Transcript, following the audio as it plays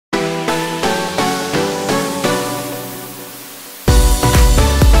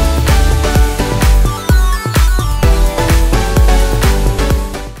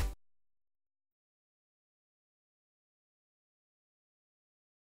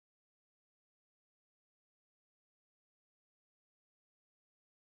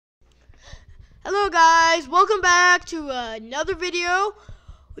Hello guys, welcome back to another video.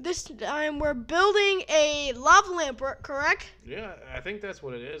 This time we're building a lava lamp, correct? Yeah, I think that's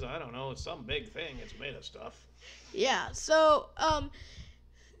what it is. I don't know. It's some big thing. It's made of stuff. Yeah, so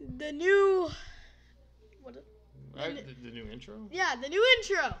the new The new intro? Yeah, the new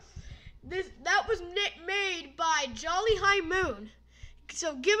intro. That was made by Jolly High Moon.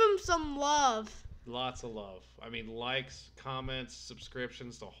 So give him some love. Lots of love. I mean, likes, comments,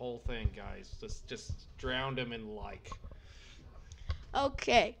 subscriptions, the whole thing, guys. Just drown him in like.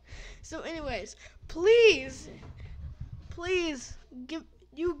 Okay. So anyways, please give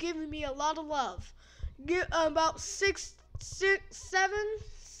me a lot of love. Give about seven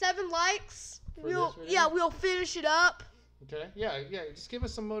likes. We'll finish it up. Okay. Yeah. Just give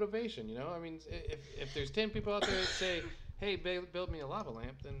us some motivation. You know, I mean, if there's 10 people out there that say, "Hey, build me a lava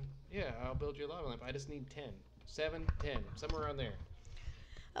lamp," then yeah, I'll build you a lava lamp. I just need 10, 7, 10, somewhere around there.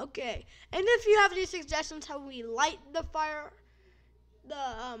 Okay. And if you have any suggestions how we light the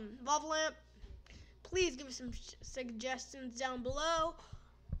lava lamp, please give us some suggestions down below.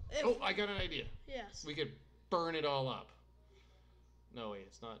 I got an idea. Yes. We could burn it all up. No, wait,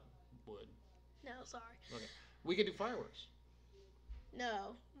 it's not wood. No, sorry. Okay. We could do fireworks.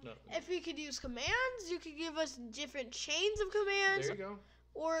 No. No. If we could use commands, you could give us different chains of commands. There you go.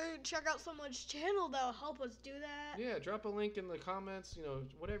 Or check out someone's channel that will help us do that. Yeah, drop a link in the comments, you know,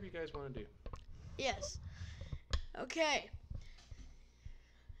 whatever you guys want to do. Yes. Okay.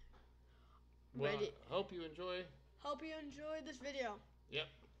 Well, Ready. Hope you enjoy this video. Yep.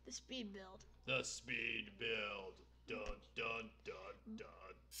 The speed build. The speed build. Dun, dun, dun,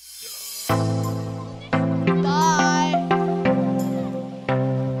 dun, dun. Bye.